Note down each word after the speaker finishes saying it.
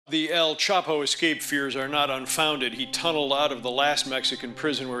The El Chapo escape fears are not unfounded. He tunneled out of the last Mexican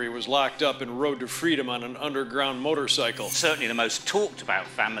prison where he was locked up and rode to freedom on an underground motorcycle. Certainly the most talked about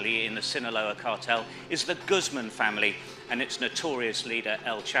family in the Sinaloa cartel is the Guzman family and its notorious leader,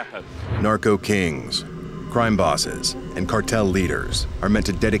 El Chapo. Narco Kings, crime bosses, and cartel leaders are meant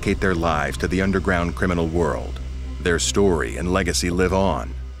to dedicate their lives to the underground criminal world. Their story and legacy live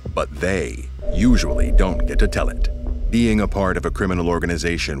on, but they usually don't get to tell it. Being a part of a criminal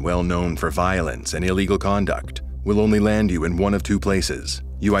organization well known for violence and illegal conduct will only land you in one of two places.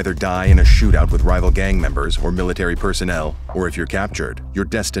 You either die in a shootout with rival gang members or military personnel, or if you're captured, you're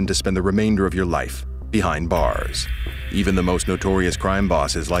destined to spend the remainder of your life behind bars. Even the most notorious crime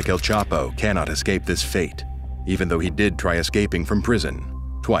bosses like El Chapo cannot escape this fate, even though he did try escaping from prison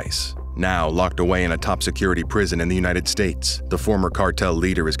twice. Now locked away in a top security prison in the United States, the former cartel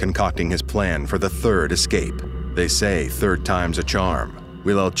leader is concocting his plan for the third escape. They say third time's a charm.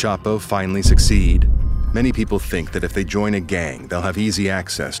 Will El Chapo finally succeed? Many people think that if they join a gang, they'll have easy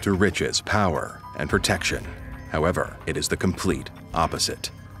access to riches, power, and protection. However, it is the complete opposite.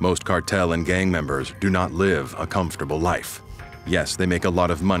 Most cartel and gang members do not live a comfortable life. Yes, they make a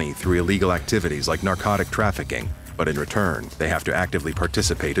lot of money through illegal activities like narcotic trafficking, but in return, they have to actively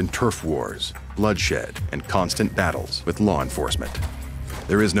participate in turf wars, bloodshed, and constant battles with law enforcement.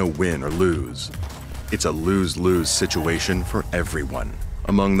 There is no win or lose. It's a lose-lose situation for everyone.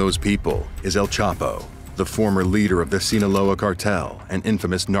 Among those people is El Chapo, the former leader of the Sinaloa cartel and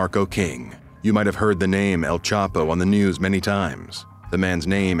infamous Narco King. You might have heard the name El Chapo on the news many times. The man's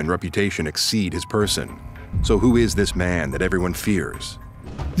name and reputation exceed his person. So who is this man that everyone fears?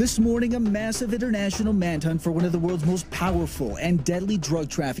 This morning, a massive international manhunt for one of the world's most powerful and deadly drug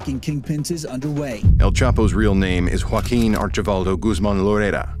trafficking kingpins is underway. El Chapo's real name is Joaquin Archibaldo Guzman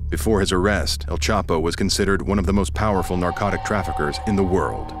Lorera. Before his arrest, El Chapo was considered one of the most powerful narcotic traffickers in the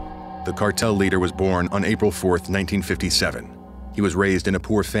world. The cartel leader was born on April 4, 1957. He was raised in a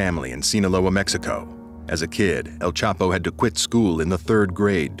poor family in Sinaloa, Mexico. As a kid, El Chapo had to quit school in the 3rd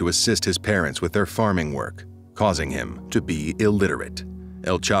grade to assist his parents with their farming work, causing him to be illiterate.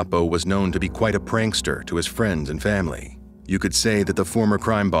 El Chapo was known to be quite a prankster to his friends and family. You could say that the former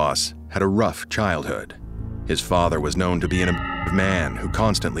crime boss had a rough childhood. His father was known to be an abusive man who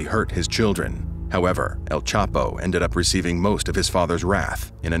constantly hurt his children. However, El Chapo ended up receiving most of his father's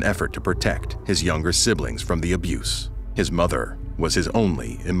wrath in an effort to protect his younger siblings from the abuse. His mother was his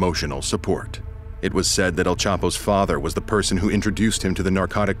only emotional support. It was said that El Chapo's father was the person who introduced him to the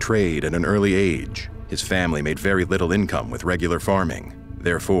narcotic trade at an early age. His family made very little income with regular farming.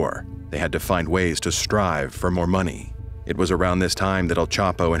 Therefore, they had to find ways to strive for more money. It was around this time that El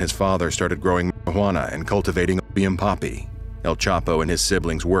Chapo and his father started growing marijuana and cultivating opium poppy. El Chapo and his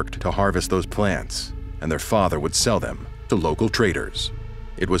siblings worked to harvest those plants, and their father would sell them to local traders.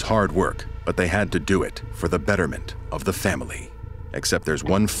 It was hard work, but they had to do it for the betterment of the family. Except there's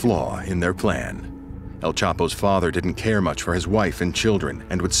one flaw in their plan. El Chapo's father didn't care much for his wife and children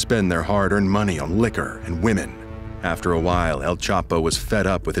and would spend their hard-earned money on liquor and women. After a while, El Chapo was fed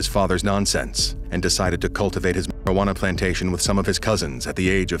up with his father's nonsense and decided to cultivate his marijuana plantation with some of his cousins at the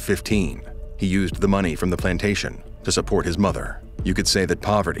age of 15. He used the money from the plantation to support his mother. You could say that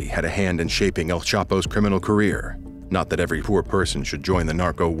poverty had a hand in shaping El Chapo's criminal career. Not that every poor person should join the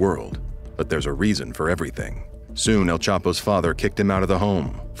narco world, but there's a reason for everything. Soon, El Chapo's father kicked him out of the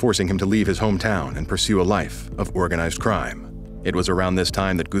home, forcing him to leave his hometown and pursue a life of organized crime. It was around this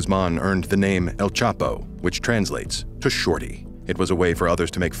time that Guzman earned the name El Chapo, which translates to Shorty. It was a way for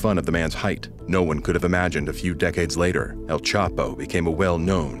others to make fun of the man's height. No one could have imagined a few decades later, El Chapo became a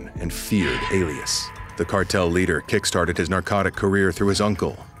well-known and feared alias. The cartel leader kickstarted his narcotic career through his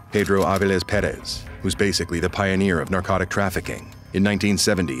uncle, Pedro Aviles Perez, who's basically the pioneer of narcotic trafficking. In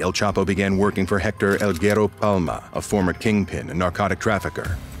 1970, El Chapo began working for Hector El Guerro Palma, a former kingpin and narcotic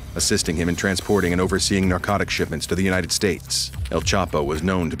trafficker, assisting him in transporting and overseeing narcotic shipments to the United States. El Chapo was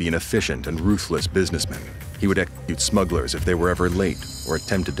known to be an efficient and ruthless businessman. He would execute smugglers if they were ever late or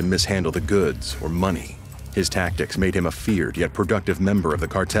attempted to mishandle the goods or money. His tactics made him a feared yet productive member of the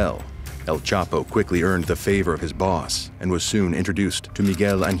cartel. El Chapo quickly earned the favor of his boss and was soon introduced to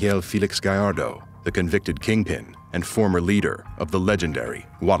Miguel Angel Felix Gallardo, the convicted kingpin and former leader of the legendary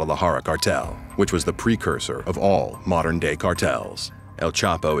Guadalajara cartel, which was the precursor of all modern-day cartels. El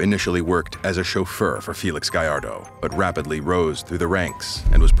Chapo initially worked as a chauffeur for Felix Gallardo, but rapidly rose through the ranks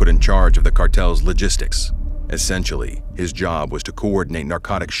and was put in charge of the cartel's logistics. Essentially, his job was to coordinate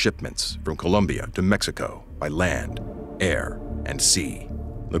narcotic shipments from Colombia to Mexico by land, air, and sea.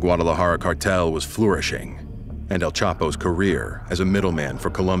 The Guadalajara cartel was flourishing, and El Chapo's career as a middleman for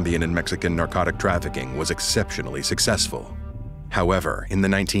Colombian and Mexican narcotic trafficking was exceptionally successful. However, in the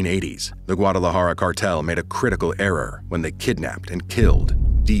 1980s, the Guadalajara cartel made a critical error when they kidnapped and killed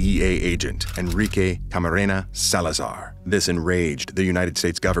DEA agent Enrique Camarena Salazar. This enraged the United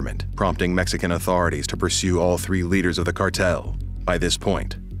States government, prompting Mexican authorities to pursue all three leaders of the cartel. By this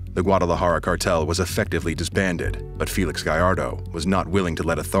point, the Guadalajara cartel was effectively disbanded, but Felix Gallardo was not willing to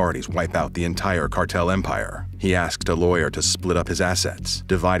let authorities wipe out the entire cartel empire. He asked a lawyer to split up his assets,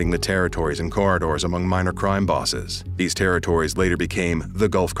 dividing the territories and corridors among minor crime bosses. These territories later became the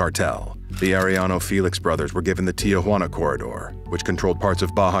Gulf Cartel. The Arellano Felix brothers were given the Tijuana corridor, which controlled parts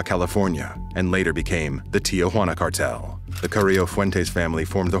of Baja California, and later became the Tijuana cartel. The Carrillo Fuentes family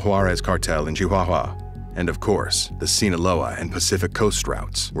formed the Juarez cartel in Chihuahua. And of course, the Sinaloa and Pacific Coast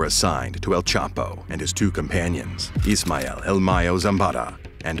routes were assigned to El Chapo and his two companions, Ismael El Mayo Zambada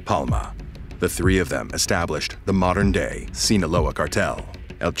and Palma. The three of them established the modern-day Sinaloa cartel.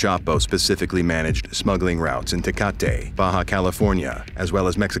 El Chapo specifically managed smuggling routes in Tecate, Baja California, as well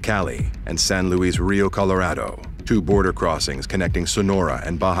as Mexicali and San Luis Rio Colorado, two border crossings connecting Sonora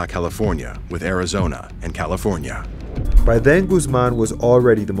and Baja California with Arizona and California. By then, Guzman was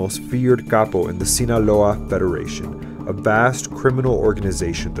already the most feared capo in the Sinaloa Federation, a vast criminal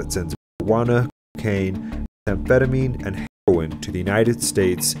organization that sends marijuana, cocaine, amphetamine, and heroin to the United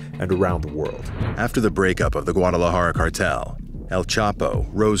States and around the world. After the breakup of the Guadalajara cartel, El Chapo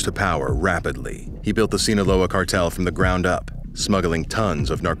rose to power rapidly. He built the Sinaloa cartel from the ground up, smuggling tons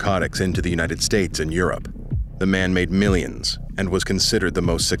of narcotics into the United States and Europe. The man made millions and was considered the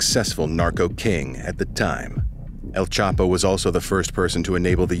most successful narco king at the time. El Chapo was also the first person to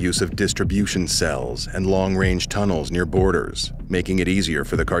enable the use of distribution cells and long-range tunnels near borders, making it easier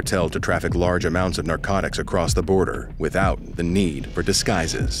for the cartel to traffic large amounts of narcotics across the border without the need for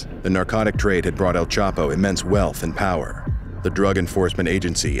disguises. The narcotic trade had brought El Chapo immense wealth and power. The Drug Enforcement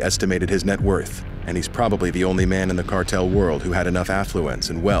Agency estimated his net worth, and he's probably the only man in the cartel world who had enough affluence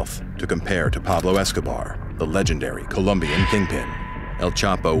and wealth to compare to Pablo Escobar, the legendary Colombian kingpin. El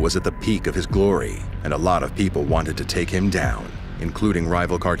Chapo was at the peak of his glory, and a lot of people wanted to take him down, including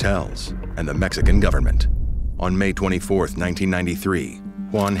rival cartels and the Mexican government. On May 24, 1993,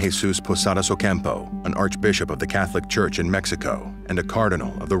 Juan Jesus Posadas Ocampo, an archbishop of the Catholic Church in Mexico and a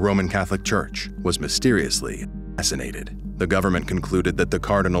cardinal of the Roman Catholic Church, was mysteriously assassinated. The government concluded that the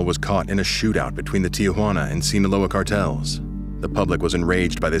cardinal was caught in a shootout between the Tijuana and Sinaloa cartels. The public was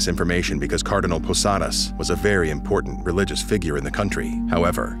enraged by this information because Cardinal Posadas was a very important religious figure in the country.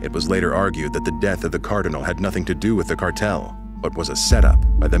 However, it was later argued that the death of the cardinal had nothing to do with the cartel, but was a setup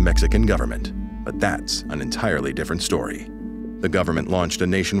by the Mexican government. But that's an entirely different story. The government launched a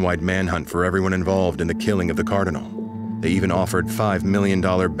nationwide manhunt for everyone involved in the killing of the cardinal. They even offered $5 million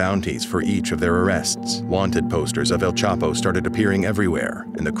bounties for each of their arrests. Wanted posters of El Chapo started appearing everywhere,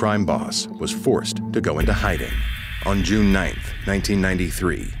 and the crime boss was forced to go into hiding. On June 9,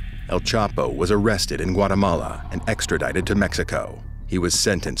 1993, El Chapo was arrested in Guatemala and extradited to Mexico. He was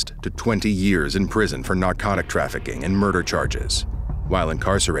sentenced to 20 years in prison for narcotic trafficking and murder charges. While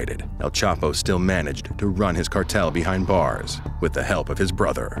incarcerated, El Chapo still managed to run his cartel behind bars with the help of his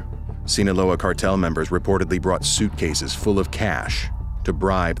brother. Sinaloa cartel members reportedly brought suitcases full of cash to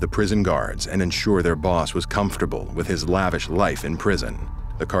bribe the prison guards and ensure their boss was comfortable with his lavish life in prison.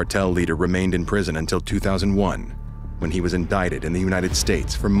 The cartel leader remained in prison until 2001, when he was indicted in the United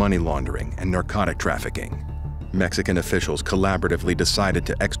States for money laundering and narcotic trafficking. Mexican officials collaboratively decided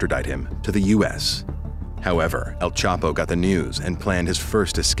to extradite him to the US. However, El Chapo got the news and planned his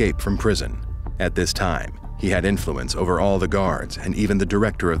first escape from prison. At this time, he had influence over all the guards and even the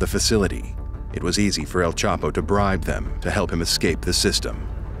director of the facility. It was easy for El Chapo to bribe them to help him escape the system.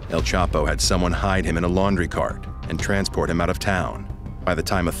 El Chapo had someone hide him in a laundry cart and transport him out of town. By the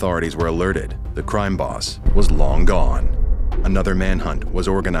time authorities were alerted, the crime boss was long gone. Another manhunt was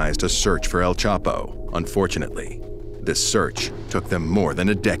organized to search for El Chapo. Unfortunately, this search took them more than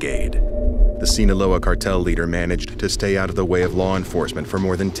a decade. The Sinaloa cartel leader managed to stay out of the way of law enforcement for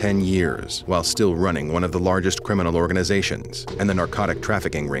more than 10 years, while still running one of the largest criminal organizations and the narcotic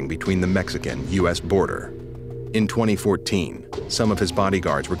trafficking ring between the Mexican-US border. In 2014, some of his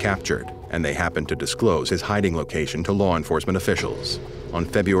bodyguards were captured, and they happened to disclose his hiding location to law enforcement officials. On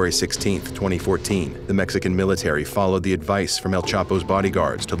February 16, 2014, the Mexican military followed the advice from El Chapo's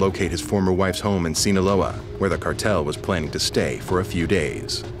bodyguards to locate his former wife's home in Sinaloa, where the cartel was planning to stay for a few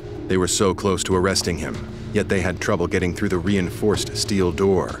days. They were so close to arresting him, yet they had trouble getting through the reinforced steel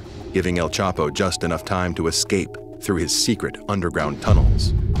door, giving El Chapo just enough time to escape through his secret underground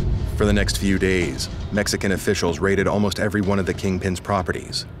tunnels. For the next few days, Mexican officials raided almost every one of the kingpin's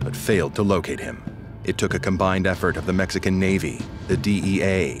properties, but failed to locate him. It took a combined effort of the Mexican Navy, the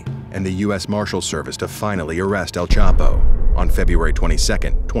DEA, and the U.S. Marshal Service to finally arrest El Chapo. on February 22,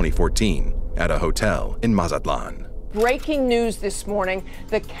 2014, at a hotel in Mazatlan. Breaking news this morning,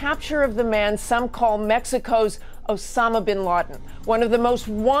 the capture of the man some call Mexico's Osama bin Laden, one of the most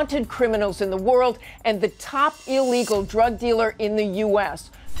wanted criminals in the world and the top illegal drug dealer in the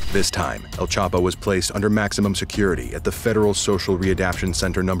U.S. This time, El Chapo was placed under maximum security at the Federal Social Readaptation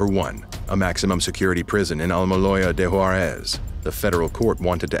Center No. 1, a maximum security prison in Almoloya de Juarez. The federal court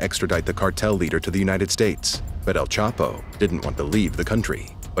wanted to extradite the cartel leader to the United States, but El Chapo didn't want to leave the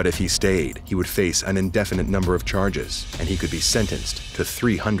country. But if he stayed, he would face an indefinite number of charges, and he could be sentenced to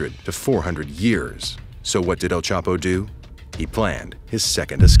 300 to 400 years. So what did El Chapo do? He planned his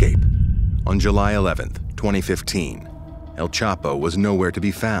second escape. On July 11, 2015, El Chapo was nowhere to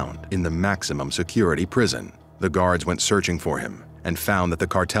be found in the maximum security prison. The guards went searching for him and found that the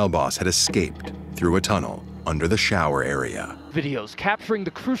cartel boss had escaped through a tunnel under the shower area. Videos capturing the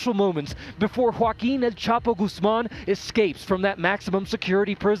crucial moments before Joaquin El Chapo Guzman escapes from that maximum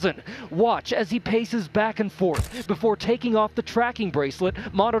security prison. Watch as he paces back and forth before taking off the tracking bracelet,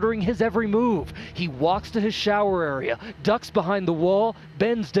 monitoring his every move. He walks to his shower area, ducks behind the wall,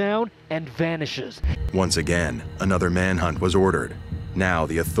 bends down, and vanishes. Once again, another manhunt was ordered. Now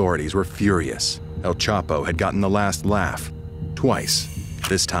the authorities were furious. El Chapo had gotten the last laugh. Twice.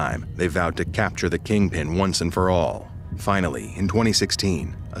 This time, they vowed to capture the kingpin once and for all. Finally, in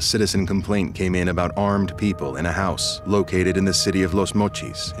 2016, a citizen complaint came in about armed people in a house located in the city of Los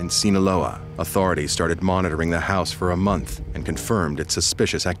Mochis in Sinaloa. Authorities started monitoring the house for a month and confirmed its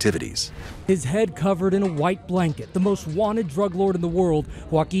suspicious activities. His head covered in a white blanket, the most wanted drug lord in the world,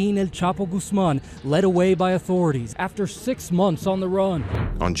 Joaquin El Chapo Guzman, led away by authorities after 6 months on the run.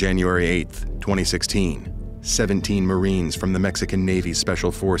 On January 8, 2016, 17 Marines from the Mexican Navy's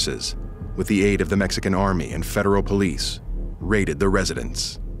Special Forces, with the aid of the Mexican Army and federal police, raided the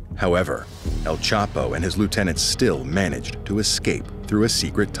residence. However, El Chapo and his lieutenants still managed to escape through a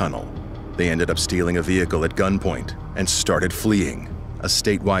secret tunnel. They ended up stealing a vehicle at gunpoint and started fleeing. A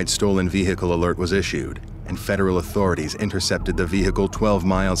statewide stolen vehicle alert was issued, and federal authorities intercepted the vehicle 12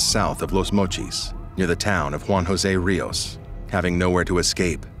 miles south of Los Mochis, near the town of Juan Jose Rios. Having nowhere to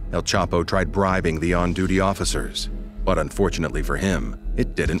escape, El Chapo tried bribing the on-duty officers, but unfortunately for him,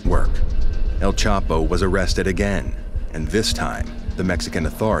 it didn't work. El Chapo was arrested again, and this time, the Mexican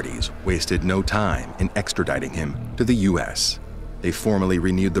authorities wasted no time in extraditing him to the U.S. They formally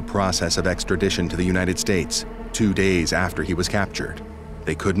renewed the process of extradition to the United States 2 days after he was captured.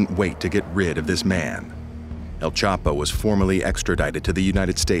 They couldn't wait to get rid of this man. El Chapo was formally extradited to the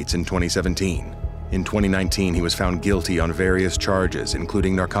United States in 2017. In 2019, he was found guilty on various charges,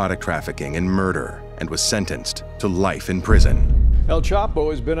 including narcotic trafficking and murder, and was sentenced to life in prison. El Chapo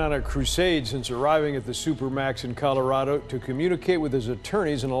has been on a crusade since arriving at the Supermax in Colorado to communicate with his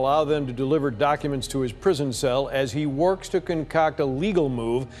attorneys and allow them to deliver documents to his prison cell as he works to concoct a legal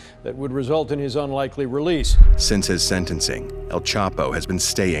move that would result in his unlikely release. Since his sentencing, El Chapo has been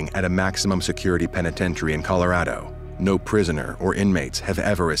staying at a maximum security penitentiary in Colorado. No prisoner or inmates have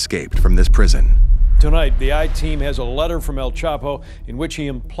ever escaped from this prison. Tonight, the I-Team has a letter from El Chapo in which he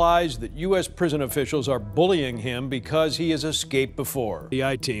implies that U.S. prison officials are bullying him because he has escaped before. The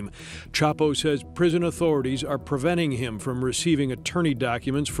I-Team, Chapo says prison authorities are preventing him from receiving attorney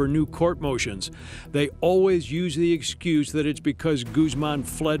documents for new court motions. They always use the excuse that it's because Guzman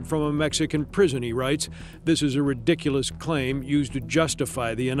fled from a Mexican prison, he writes. This is a ridiculous claim used to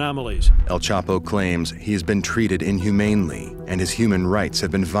justify the anomalies. El Chapo claims he has been treated inhumanely and his human rights have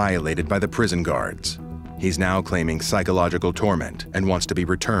been violated by the prison guards. He's now claiming psychological torment and wants to be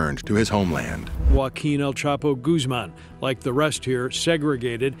returned to his homeland. Joaquin El Chapo Guzman, like the rest here,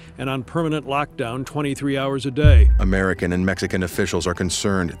 segregated and on permanent lockdown 23 hours a day. American and Mexican officials are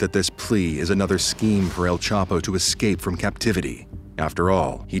concerned that this plea is another scheme for El Chapo to escape from captivity. After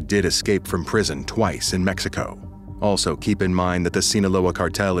all, he did escape from prison twice in Mexico. Also, keep in mind that the Sinaloa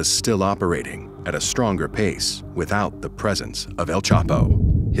cartel is still operating at a stronger pace without the presence of El Chapo.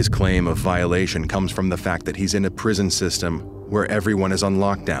 His claim of violation comes from the fact that he's in a prison system where everyone is on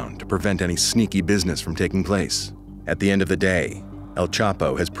lockdown to prevent any sneaky business from taking place. At the end of the day, El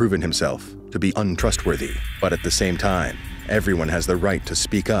Chapo has proven himself to be untrustworthy, but at the same time, everyone has the right to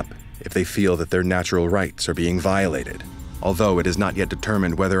speak up if they feel that their natural rights are being violated. Although it is not yet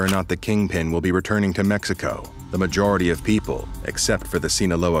determined whether or not the kingpin will be returning to Mexico, the majority of people, except for the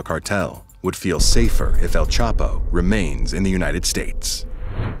Sinaloa cartel, would feel safer if El Chapo remains in the United States.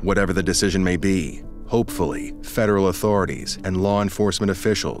 Whatever the decision may be, hopefully, federal authorities and law enforcement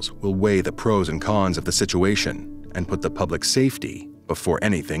officials will weigh the pros and cons of the situation and put the public safety before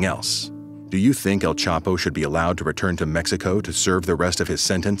anything else. Do you think El Chapo should be allowed to return to Mexico to serve the rest of his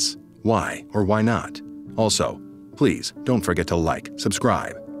sentence? Why or why not? Also, Please don't forget to like,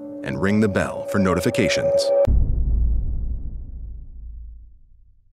 subscribe, and ring the bell for notifications.